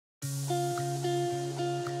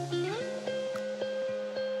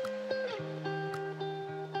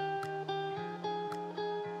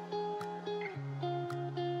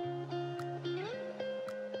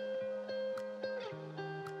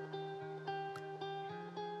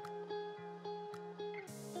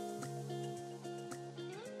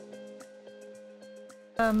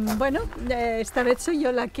Bueno, esta vez soy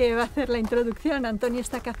yo la que va a hacer la introducción. Antonio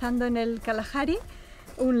está cazando en el Kalahari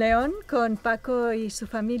un león con Paco y su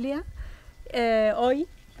familia. Hoy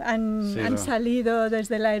han salido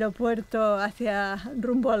desde el aeropuerto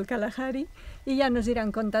rumbo al Kalahari y ya nos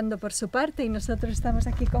irán contando por su parte. Y nosotros estamos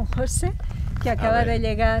aquí con José, que acaba de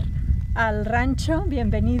llegar al rancho.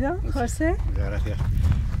 Bienvenido, José. Muchas gracias.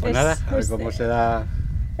 Pues nada, a ver cómo se da.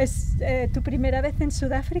 ¿Es tu primera vez en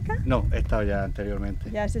Sudáfrica? No, he estado ya anteriormente.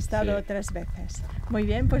 Ya has estado otras veces. Muy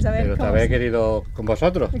bien, pues a ver. Pero también he querido con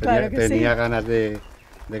vosotros. Claro tenía ganas de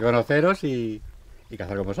conoceros y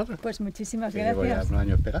cazar con vosotros. Pues muchísimas gracias. Llevo ya unos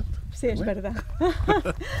años pegando. Sí, es verdad.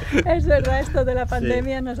 Es verdad, esto de la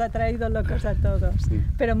pandemia nos ha traído locos a todos. Sí.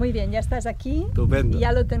 Pero muy bien, ya estás aquí. Estupendo. Y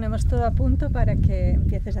ya lo tenemos todo a punto para que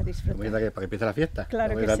empieces a disfrutar. Para que empiece la fiesta.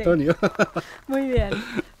 Claro que sí. Antonio. Muy bien,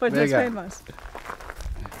 pues venga. Nos vemos.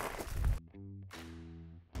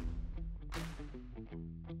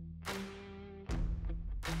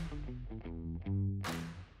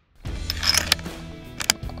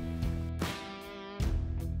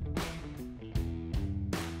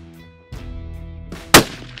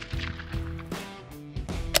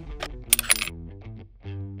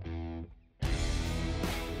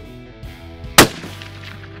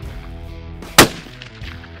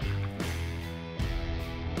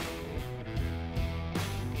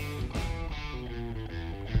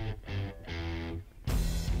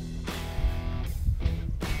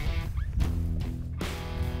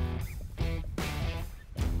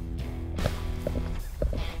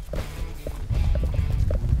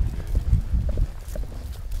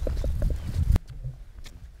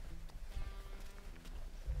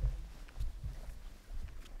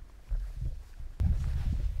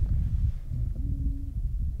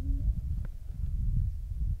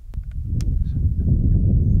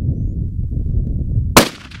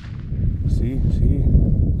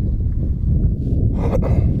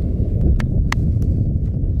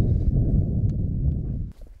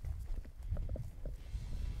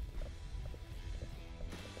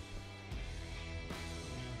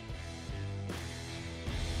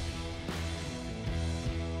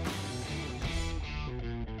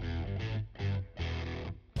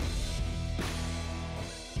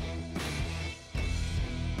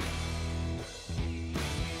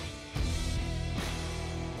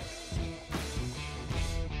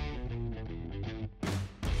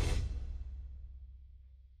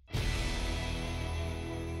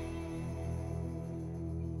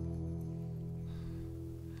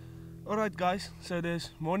 Alright guys, so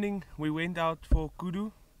this morning we went out for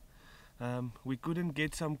kudu. We couldn't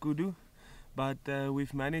get some kudu, but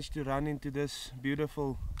we've managed to run into this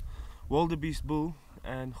beautiful wildebeest bull,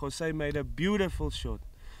 and Jose made a beautiful shot.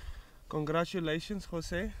 Congratulations,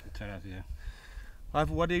 Jose. Muchas gracias.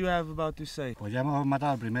 What do you have about to say? Pues ya hemos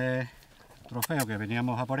matado el primer trofeo que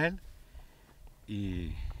veníamos a por él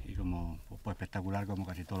y como pues espectacular como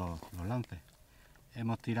casi todos los lances.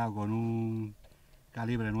 Hemos tirado con un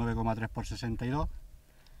calibre 9,3 x 62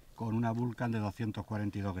 con una Vulcan de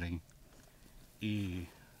 242 grain y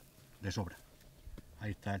de sobra.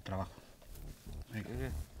 Ahí está el trabajo. Venga.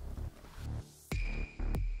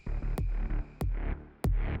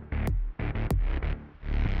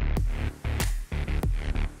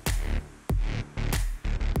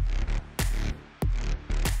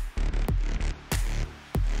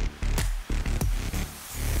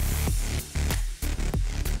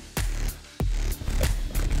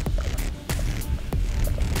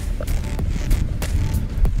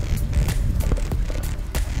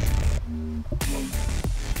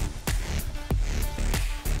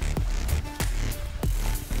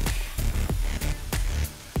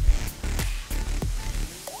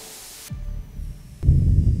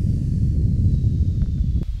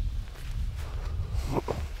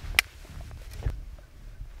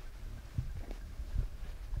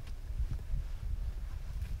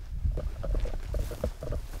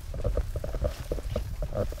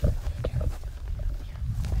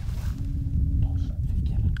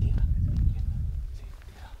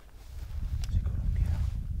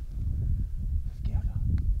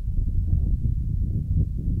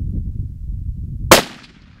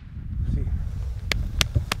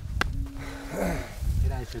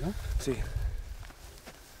 ¿No? Sí.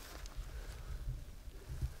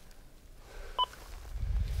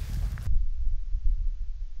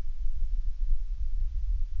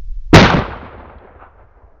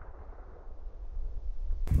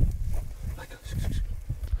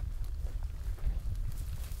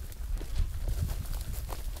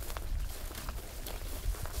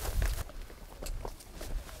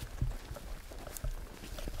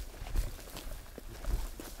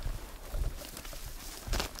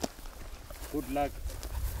 Good luck.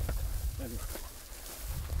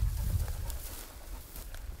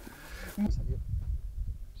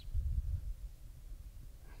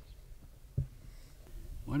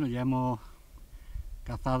 Bueno, ya hemos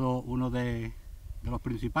cazado uno de los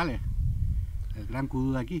principales, el gran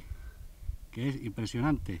Kudu de aquí, que es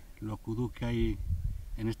impresionante los Kudus que hay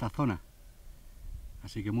en esta zona.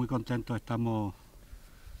 Así que muy contentos estamos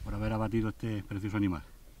por haber abatido este precioso animal.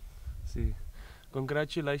 Sí.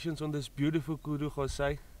 Congratulations on this beautiful Kudu,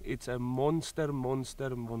 Jose. It's a monster,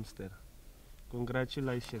 monster, monster.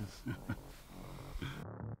 Congratulations.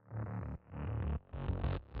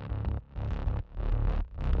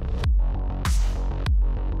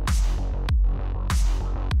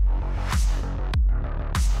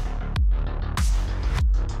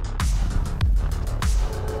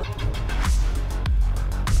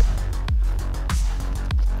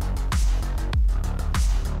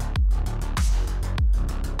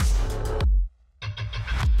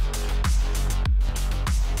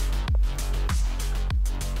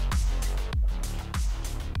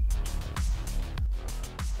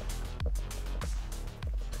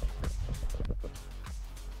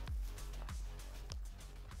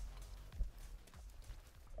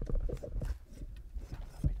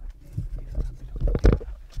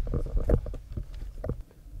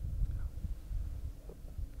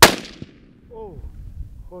 Oh,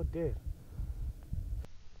 joder.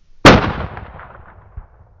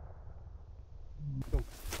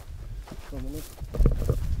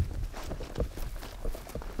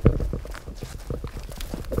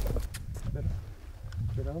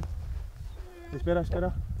 Espera,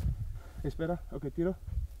 espera. Espera, ok, tiro.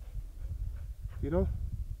 Tiro.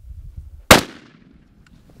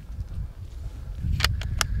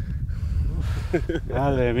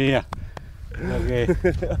 Madre mía, lo que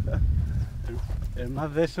el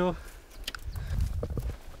más de eso.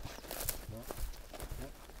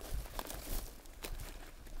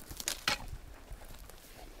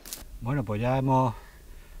 Bueno, pues ya hemos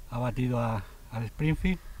abatido al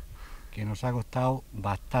Springfield, que nos ha costado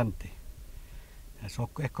bastante. Eso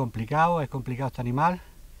es complicado este animal,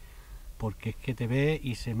 porque es que te ve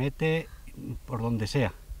y se mete por donde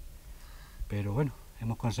sea. Pero bueno,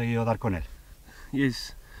 hemos conseguido dar con él.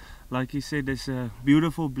 Yes, like he said, there's a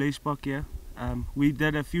beautiful Blesbuck here. We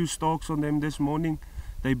did a few stalks on them this morning.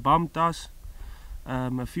 They bumped us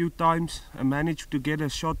a few times. I managed to get a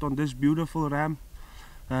shot on this beautiful ram.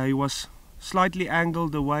 He was slightly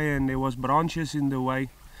angled away and there was branches in the way,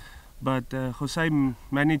 but Jose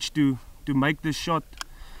managed to make the shot.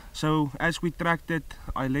 So as we tracked it,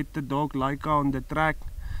 I let the dog Laika on the track.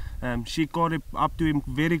 She caught up to him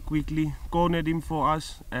very quickly, cornered him for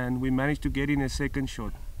us, and we managed to get in a second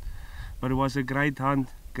shot. But it was a great hunt,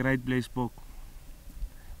 great Blesbuck.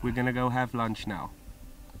 We're gonna go have lunch now.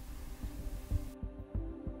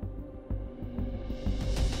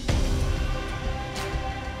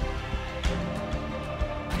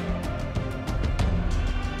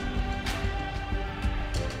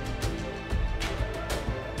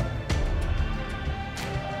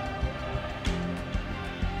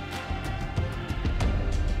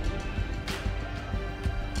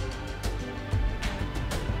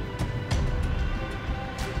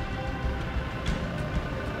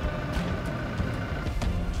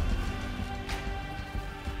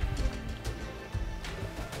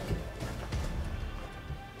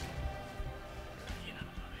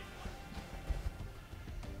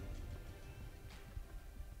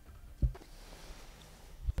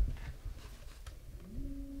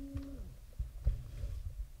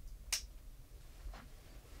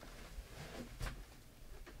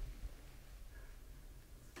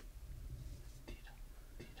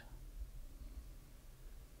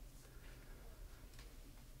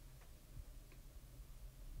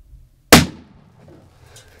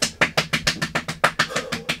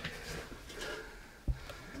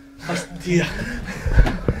 Hostia.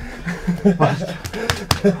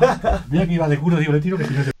 Mira que iba de culo, digo, le tiro que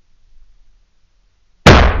si no se...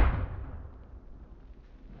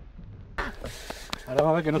 Ahora va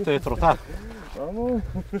a ver que no esté destrozado. Vamos.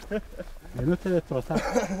 Que no esté destrozado.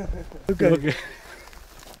 Okay.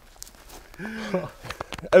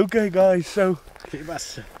 Okay guys, so ¿Qué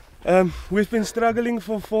pasa? we've been struggling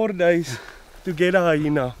for 4 days to get a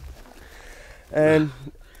hyena. And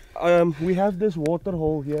we have this water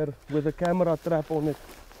hole here with a camera trap on it.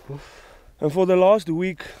 And for the last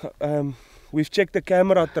week we've checked the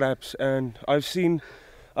camera traps and I've seen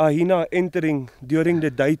a hyena entering during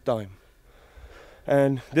the daytime.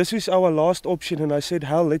 And this is our last option, and I said,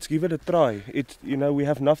 hell, let's give it a try. We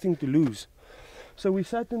have nothing to lose. So we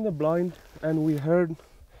sat in the blind and we heard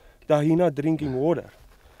the hyena drinking water.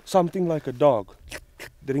 something like a dog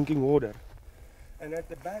drinking water. And at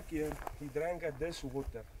the back here, he drank at this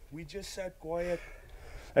water. We just sat quiet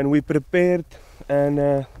and we prepared, and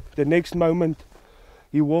the next moment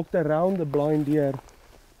he walked around the blind here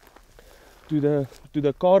to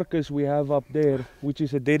the carcass we have up there, which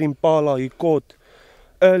is a dead impala he caught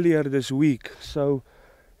earlier this week. So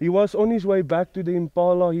he was on his way back to the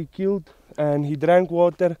impala he killed, and he drank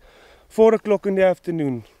water 4 o'clock in the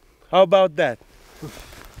afternoon. How about that?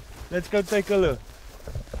 Let's go take a look.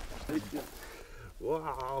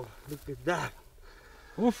 Wow, look at that.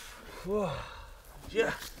 Oof. Wow.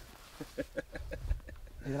 Yeah.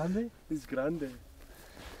 ¿Es grande? It's grande.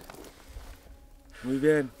 Muy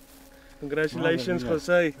bien. Congratulations,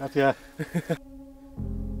 Jose. Gracias.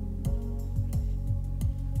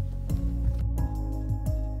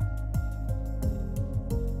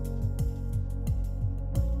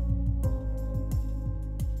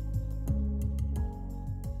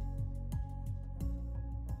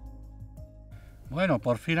 Bueno,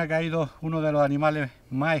 por fin ha caído uno de los animales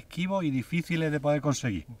más esquivos y difíciles de poder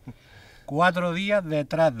conseguir. 4 días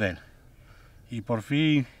detrás de él. Y por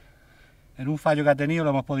fin, en un fallo que ha tenido,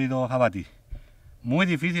 lo hemos podido abatir. Muy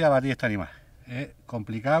difícil abatir este animal. Es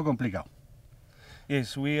complicado, complicado.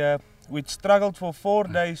 Yes, we struggled for 4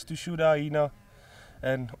 days to shoot a hyena,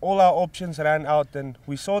 and all our options ran out, and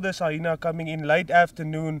we saw this hyena coming in late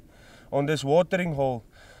afternoon on this watering hole.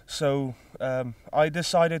 So I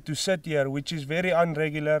decided to sit here, which is very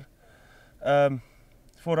unregular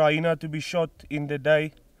for a hyena to be shot in the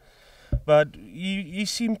day. But he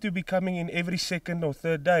seemed to be coming in every second or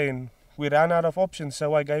third day, and we ran out of options,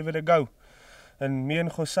 so I gave it a go. And me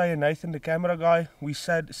and Jose and Nathan, the camera guy, we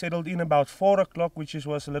settled in about 4 o'clock, which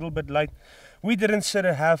was a little bit late. We didn't sit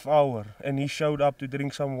a half hour, and he showed up to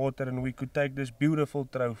drink some water, and we could take this beautiful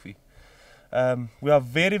trophy. We are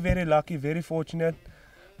very, very lucky, very fortunate.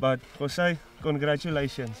 But Jose,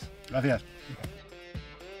 congratulations. Gracias.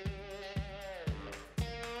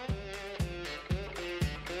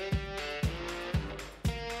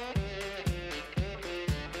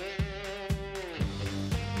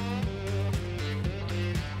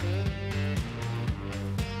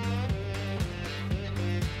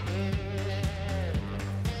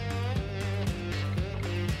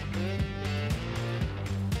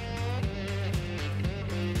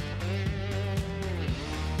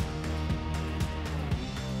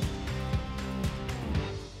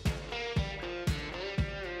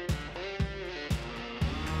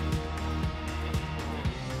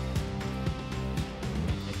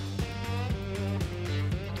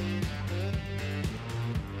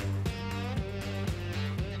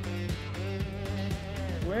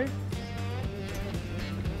 Where?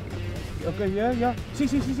 Okay, yeah.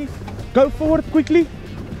 See. Go forward quickly.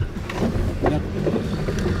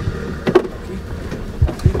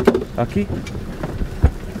 Aquí.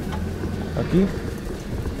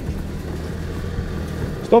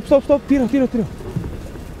 Stop. Tira.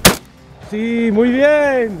 Sí, muy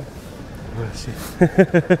bien. Sí.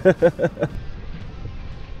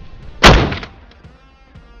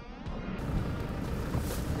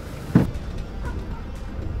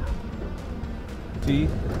 Sí,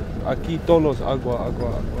 aquí todos agua.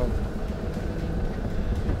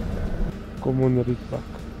 Como un rickback.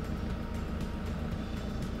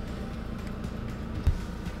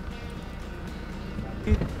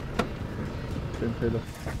 Ten pelo.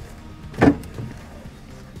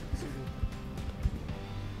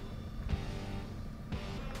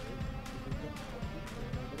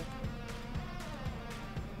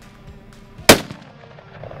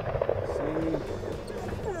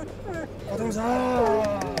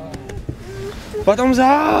 ¡Vamos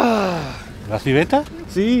a! ¿La civeta?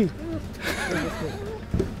 Sí.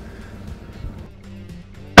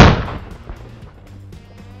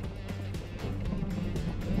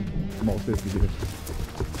 Vamos a ver si quieres.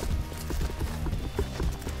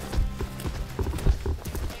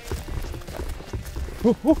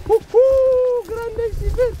 ¡Grande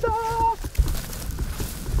civeta!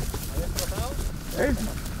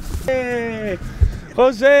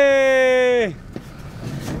 ¡Jose!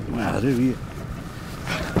 Madre mía.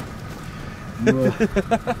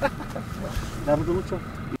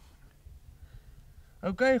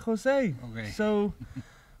 Okay, Jose. Okay. So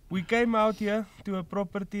we came out here to a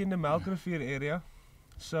property in the Melkrivier area.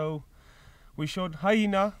 So we shot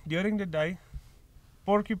hyena during the day,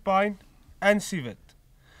 porcupine and civet.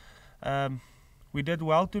 We did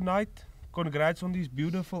well tonight. Congrats on these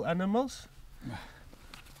beautiful animals.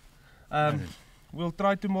 We'll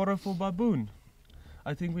try tomorrow for baboon.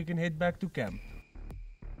 I think we can head back to camp.